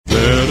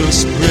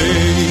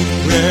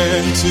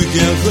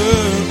together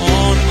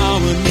on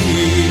our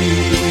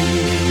knees.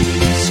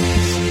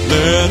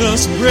 Let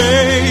us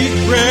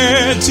break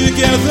bread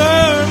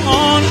together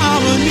on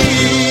our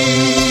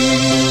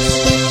knees.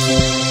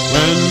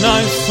 When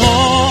I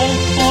fall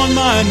on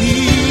my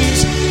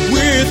knees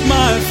with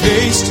my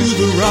face to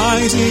the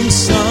rising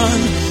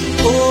sun,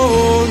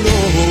 oh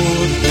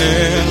Lord,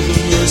 have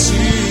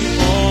mercy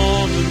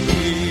on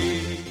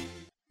me.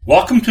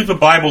 Welcome to The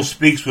Bible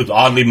Speaks with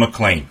Audley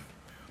McLean.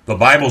 The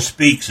Bible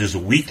Speaks is a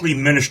weekly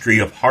ministry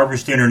of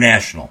Harvest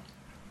International.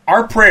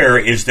 Our prayer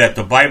is that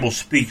The Bible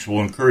Speaks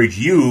will encourage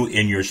you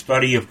in your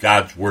study of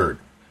God's Word.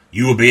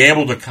 You will be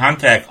able to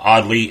contact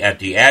Audley at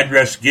the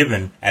address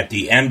given at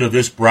the end of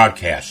this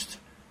broadcast.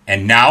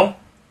 And now,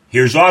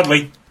 here's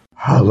Audley.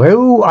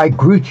 Hello, I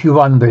greet you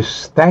on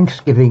this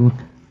Thanksgiving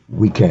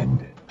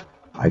weekend.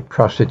 I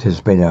trust it has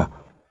been a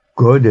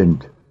good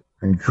and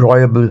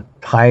enjoyable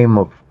time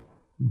of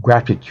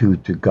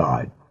gratitude to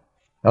God.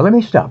 Now let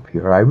me stop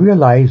here. I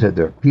realize that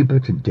there are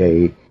people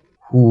today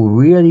who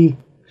really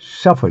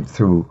suffered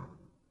through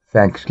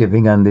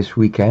Thanksgiving on this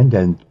weekend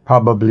and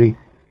probably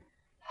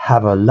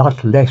have a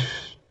lot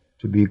less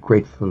to be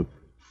grateful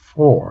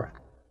for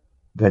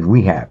than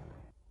we have.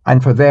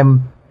 And for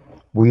them,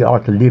 we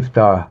ought to lift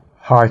our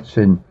hearts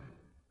in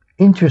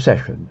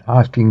intercession,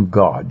 asking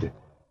God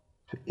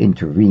to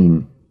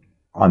intervene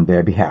on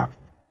their behalf.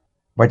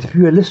 But if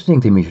you're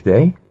listening to me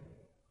today,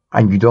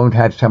 and you don't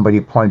have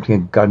somebody pointing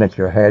a gun at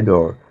your head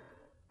or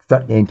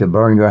threatening to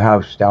burn your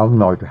house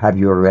down or to have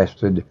you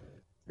arrested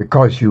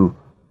because you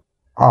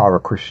are a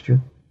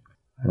Christian,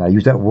 and I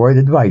use that word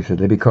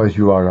advisedly, because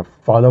you are a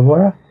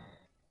follower,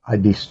 a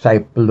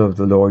disciple of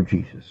the Lord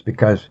Jesus,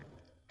 because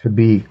to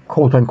be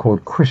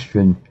quote-unquote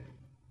Christian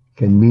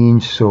can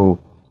mean so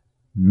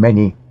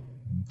many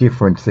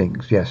different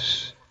things.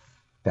 Yes,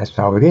 that's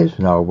how it is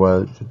in our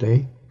world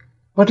today.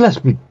 But let's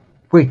be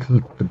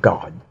grateful to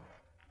God.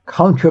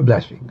 Count your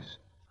blessings.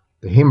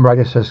 The hymn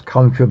writer says,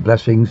 count your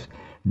blessings,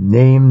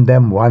 name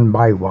them one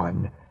by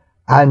one,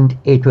 and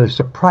it will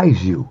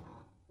surprise you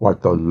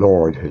what the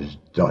Lord has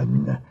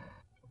done.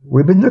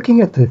 We've been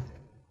looking at the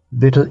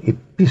little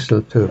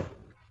epistle to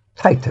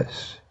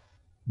Titus,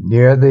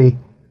 near the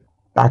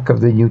back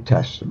of the New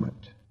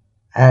Testament.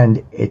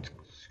 And it's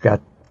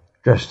got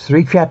just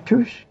 3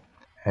 chapters,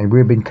 and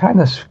we've been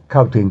kind of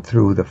scouting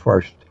through the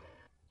first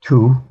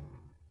 2.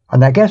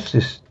 And I guess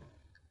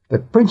the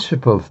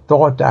principal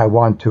thought I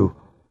want to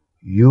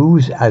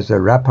use as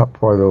a wrap-up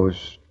for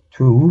those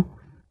 2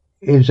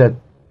 is that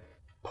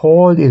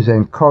Paul is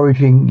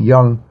encouraging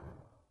young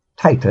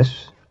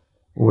Titus,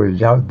 who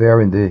is out there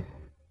in the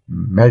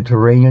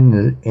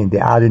Mediterranean, in the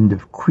island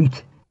of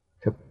Crete,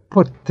 to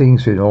put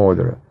things in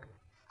order.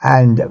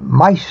 And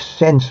my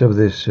sense of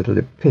this little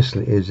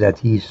epistle is that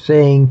he's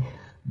saying,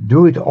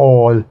 do it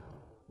all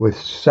with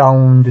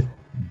sound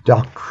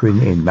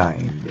doctrine in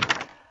mind.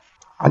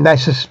 And I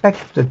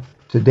suspect that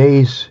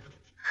today's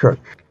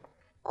church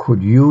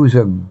could use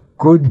a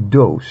good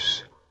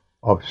dose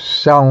of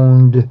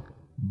sound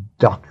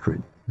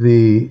doctrine.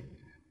 The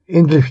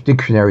English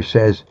dictionary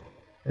says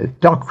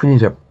doctrine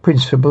is a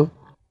principle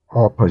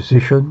or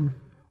position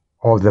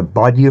or the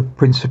body of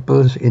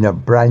principles in a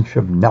branch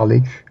of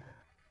knowledge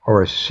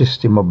or a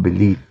system of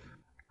belief.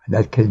 And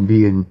that can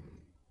be in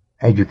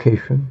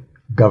education,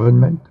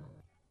 government,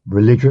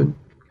 religion.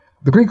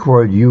 The Greek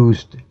word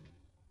used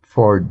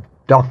for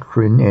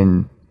doctrine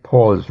in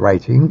Paul's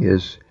writing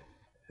is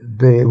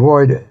the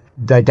word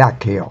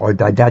didache or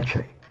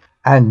didache,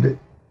 and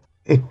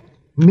it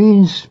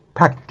means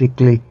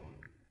practically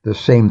the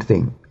same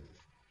thing,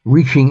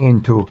 reaching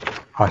into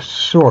a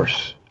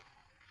source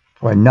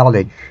for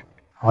knowledge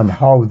on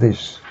how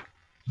this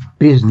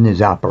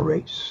business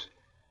operates,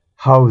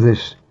 how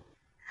this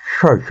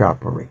church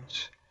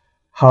operates,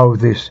 how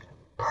this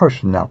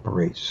person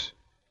operates.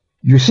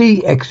 You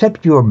see,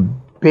 except you're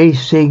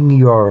basing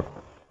your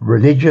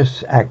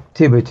religious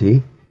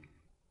activity,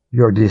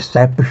 your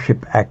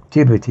discipleship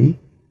activity,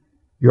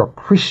 your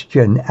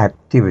Christian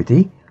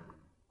activity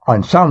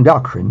on sound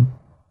doctrine,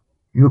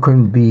 you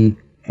can be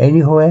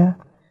anywhere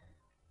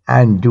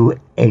and do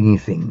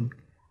anything.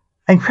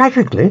 And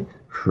tragically,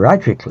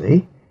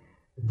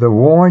 the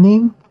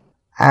warning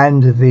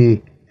and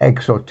the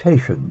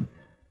exhortation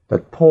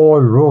that Paul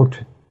wrote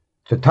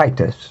to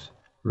Titus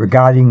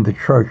regarding the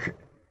church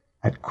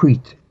at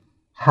Crete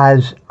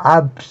has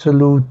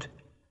absolute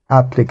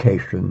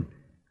application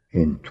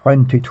in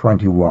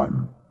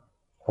 2021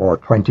 or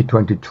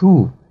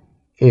 2022,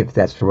 if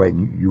that's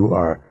when you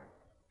are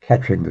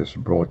catching this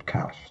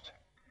broadcast.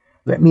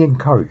 Let me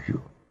encourage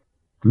you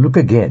to look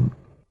again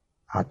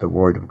at the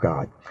Word of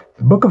God.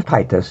 The book of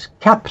Titus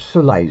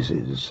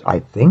capsulizes, I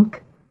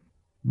think,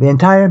 the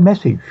entire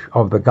message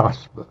of the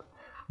gospel,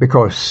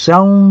 because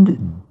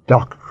sound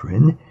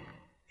doctrine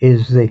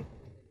is the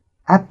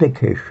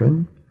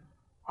application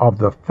of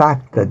the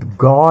fact that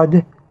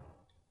God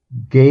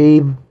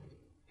gave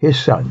His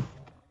Son,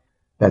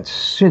 that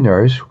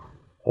sinners,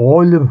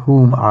 all of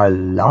whom are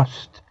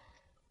lost,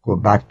 go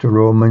back to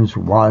Romans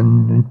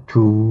 1 and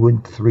 2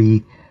 and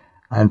 3,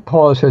 And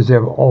Paul says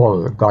they've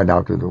all gone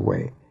out of the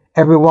way.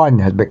 Everyone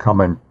has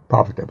become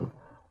unprofitable.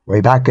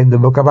 Way back in the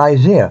book of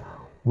Isaiah,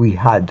 we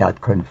had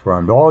that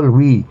confirmed. All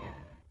we,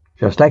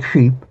 just like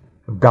sheep,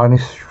 have gone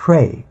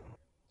astray,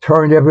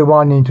 turned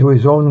everyone into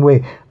his own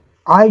way.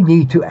 I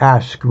need to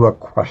ask you a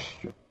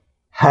question.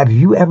 Have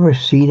you ever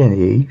seen an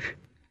age,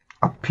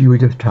 a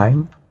period of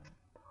time,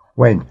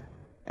 when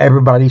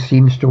everybody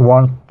seems to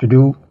want to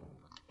do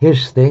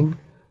his thing,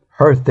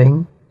 her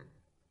thing,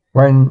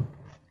 when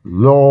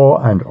law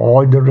and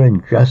order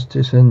and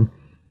justice and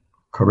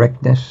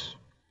correctness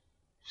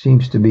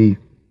seems to be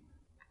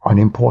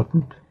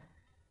unimportant,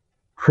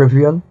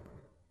 trivial?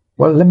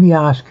 Well, let me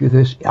ask you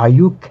this. Are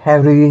you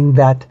carrying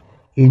that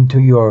into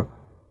your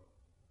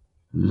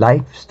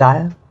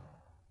lifestyle,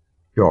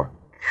 your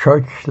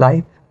church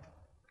life,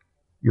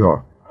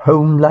 your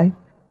home life?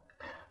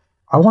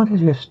 I want to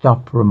just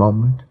stop for a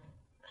moment,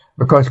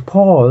 because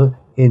Paul,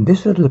 in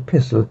this little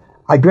epistle,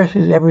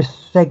 addresses every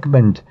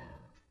segment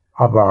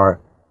of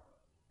our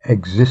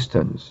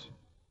existence.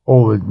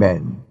 Old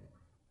men,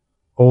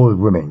 old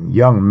women,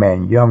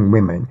 young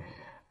women.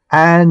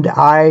 And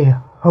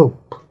I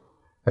hope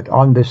that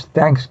on this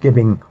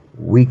Thanksgiving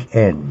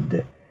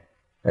weekend,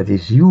 that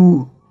as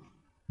you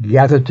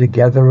gather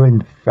together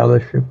in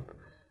fellowship,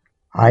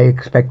 I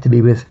expect to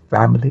be with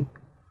family.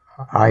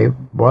 By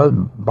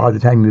the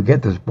time you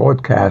get this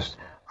broadcast,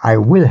 I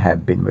will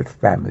have been with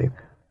family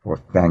for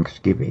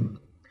Thanksgiving.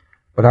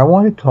 But I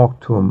want to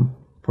talk to them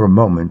for a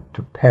moment,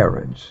 to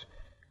parents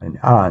and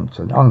aunts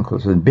and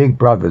uncles and big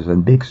brothers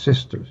and big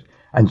sisters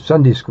and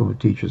Sunday school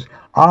teachers.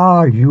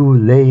 Are you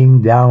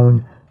laying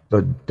down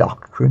the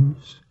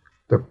doctrines,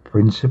 the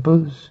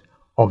principles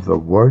of the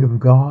Word of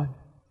God?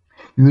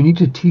 You need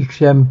to teach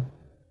them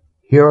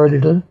here a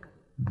little,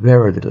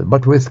 there a little,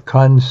 but with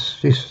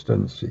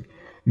consistency.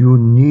 You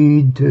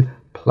need to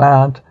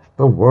plant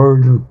the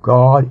Word of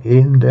God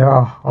in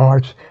their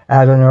hearts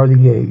at an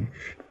early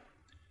age.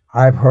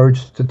 I've heard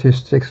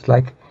statistics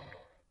like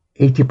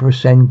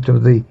 80%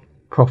 of the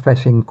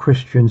professing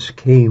Christians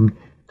came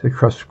to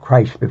trust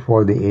Christ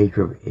before the age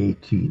of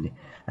 18.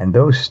 And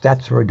those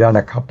stats were done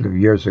a couple of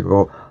years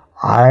ago.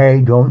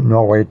 I don't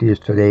know what it is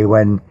today,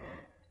 when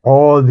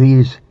all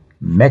these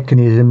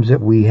mechanisms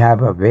that we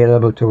have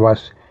available to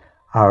us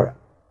are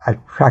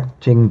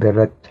attracting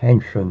their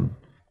attention.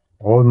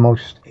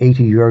 Almost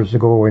 80 years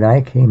ago, when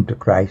I came to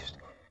Christ,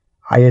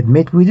 I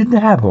admit we didn't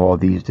have all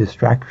these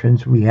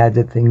distractions. We had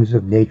the things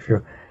of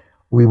nature.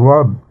 We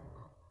were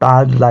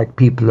bad like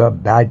people are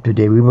bad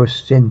today. We were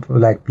sinful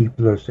like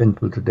people are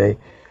sinful today.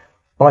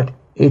 But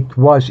it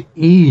was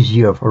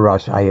easier for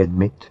us, I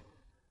admit.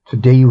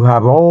 Today you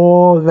have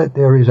all that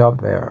there is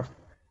out there.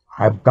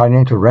 I've gone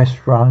into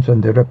restaurants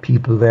and there are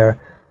people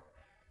there,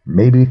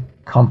 maybe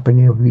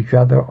company of each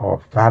other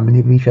or family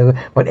of each other,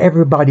 but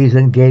everybody's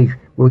engaged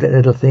with that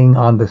little thing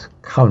on the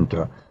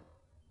counter,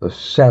 the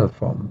cell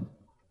phone.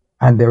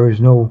 And there is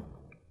no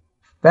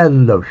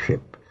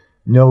fellowship,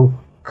 no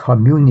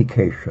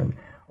communication.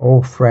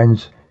 Oh,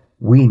 friends,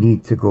 we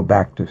need to go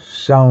back to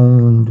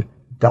sound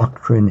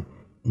doctrine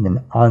in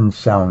an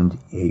unsound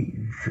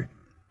age.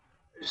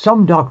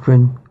 Sound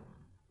doctrine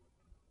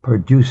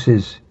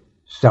produces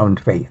sound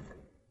faith.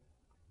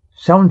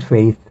 Sound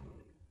faith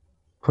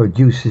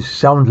produces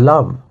sound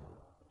love.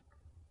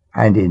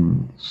 And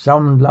in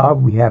sound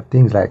love, we have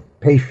things like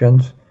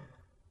patience,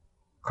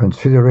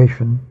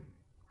 consideration,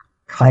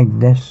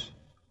 kindness.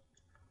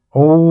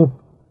 Oh,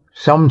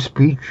 sound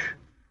speech.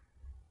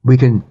 We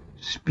can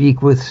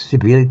speak with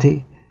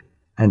civility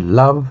and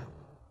love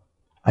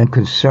and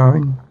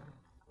concern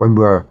when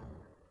we're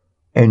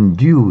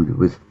endued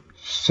with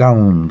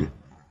sound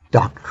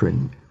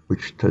doctrine,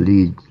 which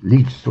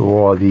leads to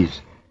all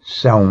these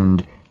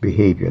sound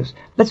behaviors.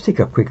 Let's take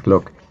a quick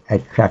look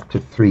at chapter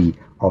 3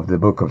 of the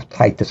book of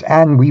Titus,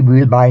 and we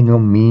will by no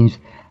means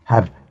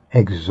have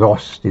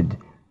exhausted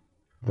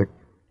the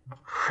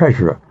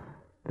treasure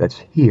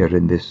that's here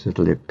in this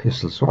little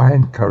epistle, so I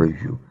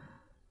encourage you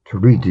to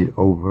read it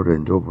over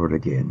and over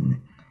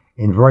again.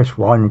 In verse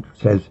 1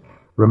 it says,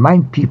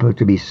 remind people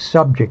to be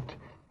subject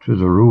to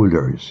the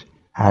rulers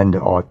and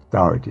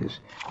authorities.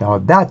 Now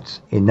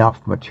that's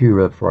enough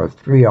material for a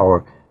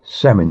 3-hour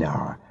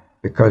seminar,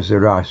 because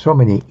there are so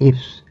many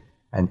ifs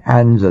and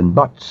ands and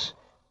buts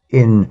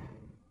in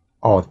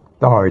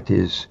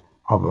authorities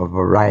of a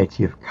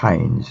variety of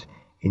kinds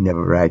in a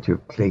variety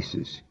of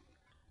places.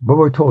 But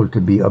we're told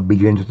to be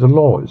obedient to the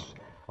laws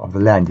of the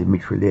land in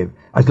which we live,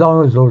 as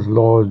long as those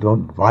laws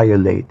don't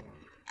violate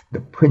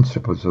the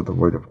principles of the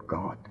Word of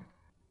God.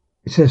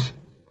 It says,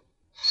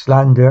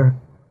 slander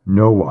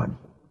no one.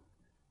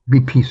 Be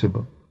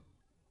peaceable.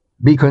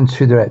 Be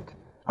considerate.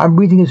 I'm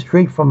reading it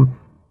straight from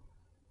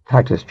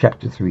Titus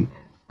chapter 3.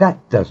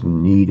 That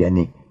doesn't need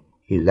any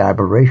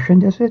elaboration,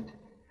 does it?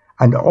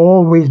 And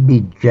always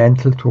be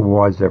gentle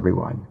towards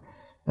everyone.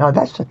 Now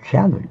that's a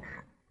challenge.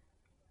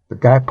 The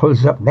guy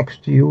pulls up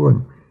next to you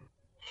and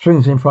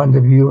swings in front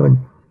of you, and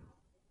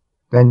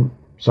then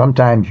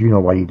sometimes you know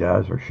what he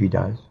does or she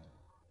does.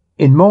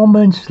 In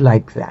moments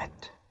like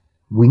that,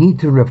 we need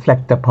to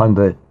reflect upon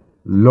the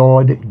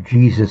Lord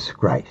Jesus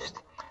Christ.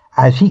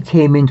 As he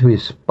came into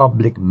his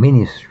public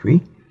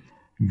ministry,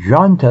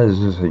 John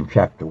tells us in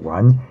chapter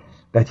 1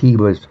 that he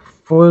was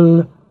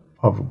full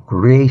of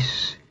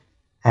grace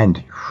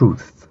and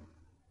truth.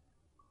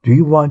 Do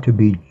you want to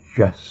be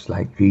just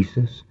like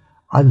Jesus?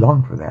 I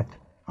long for that.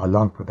 I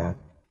long for that.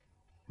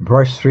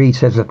 Verse 3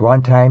 says, at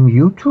one time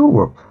you too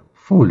were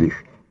foolish,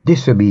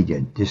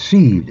 disobedient,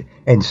 deceived,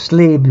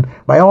 enslaved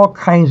by all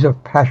kinds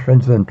of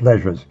passions and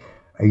pleasures.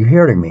 Are you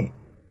hearing me?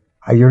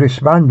 Are you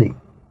responding?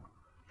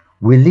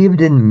 We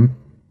lived in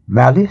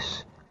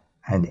malice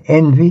and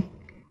envy,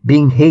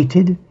 being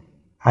hated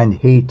and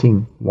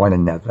hating one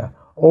another.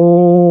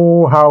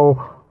 Oh,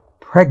 how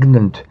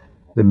pregnant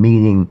the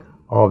meaning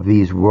of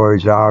these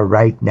words are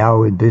right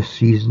now in this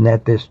season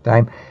at this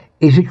time.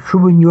 Is it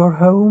true in your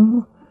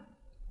home?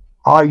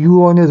 Are you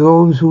one of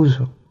those who's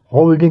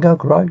holding a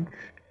grudge?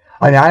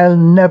 And I'll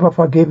never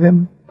forgive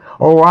him.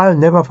 Oh, I'll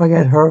never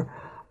forget her.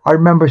 I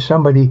remember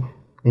somebody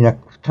in a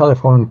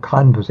telephone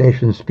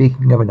conversation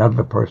speaking of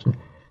another person.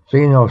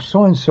 So,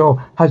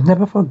 so-and-so has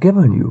never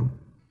forgiven you.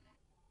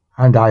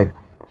 And I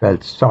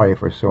felt sorry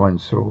for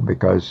so-and-so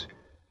because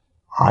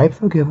I've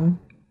forgiven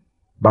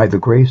by the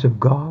grace of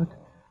God.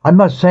 I'm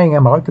not saying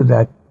I'm out of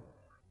that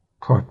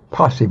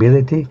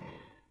possibility,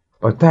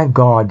 but thank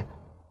God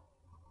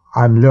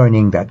I'm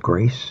learning that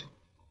grace.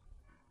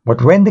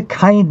 But when the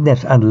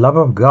kindness and love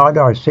of God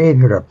our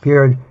Savior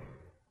appeared,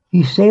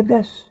 he saved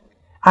us.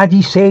 And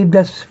he saved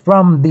us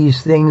from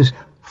these things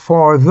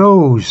for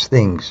those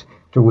things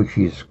to which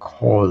he has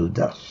called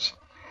us.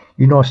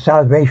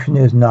 Salvation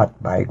is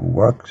not by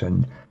works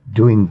and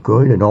doing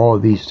good and all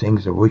these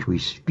things of which we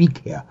speak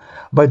here,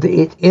 but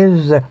it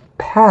is a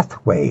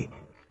pathway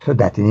so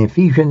that in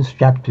Ephesians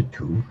chapter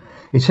 2,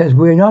 it says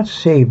we're not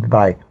saved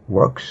by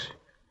works,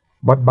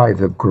 but by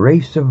the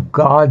grace of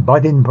God.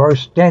 But in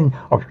verse 10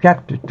 of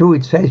chapter 2,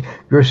 it says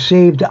you're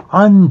saved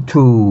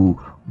unto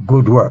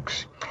good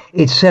works.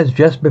 It says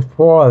just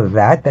before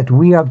that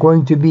we are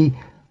going to be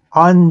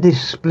on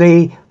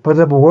display for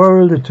the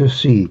world to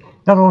see,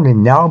 not only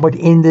now, but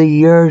in the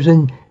years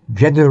and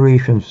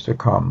generations to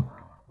come.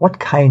 What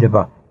kind of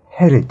a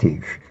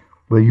heritage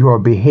will your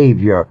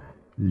behavior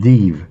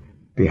leave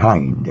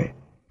behind?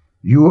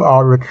 You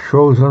are a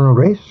chosen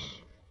race.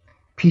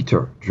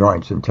 Peter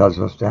joins and tells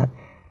us that.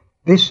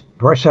 This,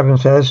 verse 7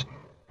 says,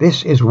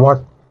 this is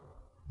what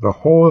the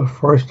whole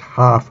first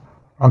half,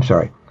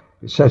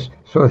 it says,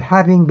 so that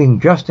having been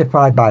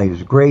justified by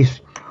his grace,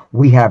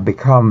 we have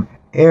become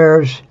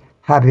heirs,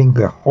 having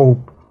the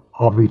hope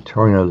of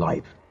eternal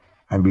life.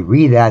 And we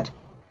read that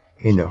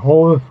in the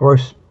whole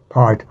first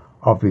part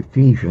of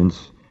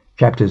Ephesians,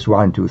 chapters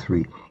 1, 2,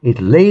 3. It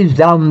lays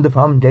down the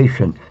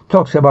foundation,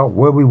 talks about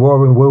where we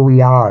were and where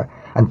we are.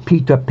 And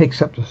Peter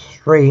picks up the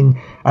strain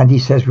and he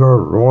says, we're a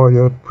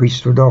royal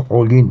priesthood, a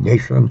holy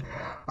nation,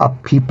 a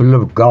people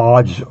of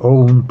God's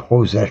own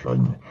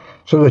possession,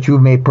 so that you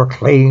may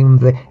proclaim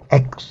the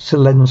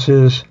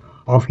excellences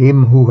of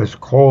him who has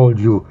called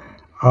you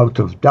out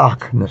of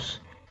darkness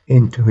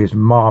into his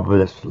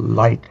marvelous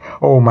light.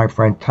 Oh, my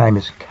friend, time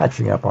is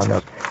catching up on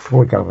us.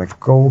 We're going to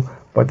go,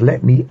 but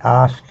let me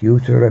ask you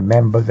to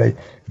remember that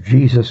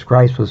Jesus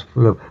Christ was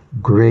full of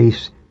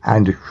grace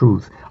and the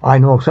truth. I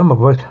know some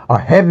of us are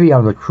heavy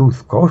on the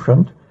truth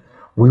quotient.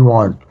 We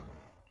want,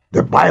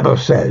 the Bible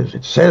says,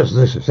 it says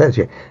this, it says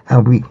here,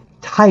 and we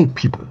tie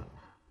people.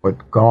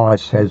 But God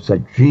says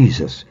that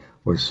Jesus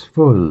was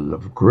full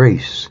of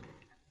grace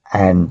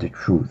and the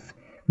truth.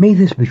 May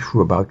this be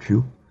true about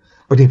you.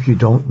 But if you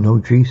don't know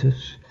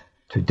Jesus,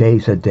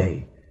 today's a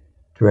day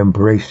to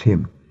embrace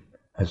him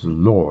as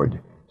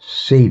Lord,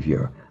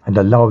 Savior, and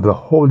allow the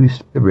Holy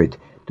Spirit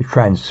to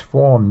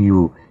transform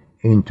you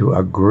into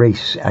a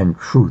grace and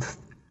truth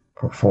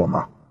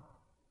performer.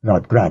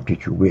 Lord, grant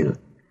that you will,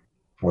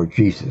 for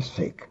Jesus'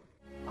 sake.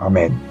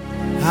 Amen.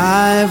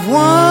 I've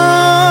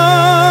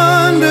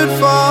wandered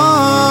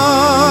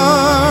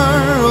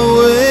far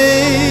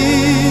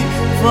away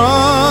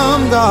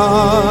from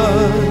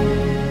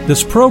God.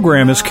 This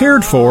program is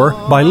cared for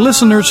by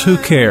listeners who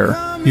care.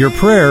 Your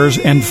prayers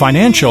and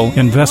financial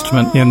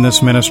investment in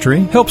this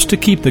ministry helps to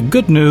keep the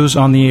good news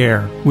on the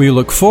air. We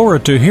look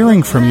forward to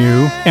hearing from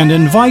you and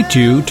invite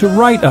you to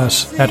write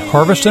us at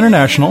Harvest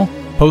International,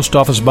 Post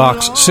Office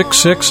Box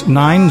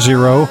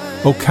 6690,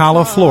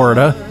 Ocala,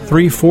 Florida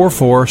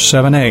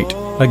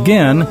 34478.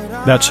 Again,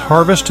 that's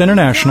Harvest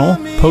International,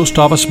 Post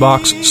Office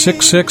Box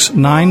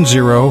 6690,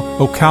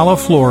 Ocala,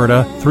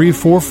 Florida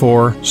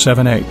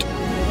 34478.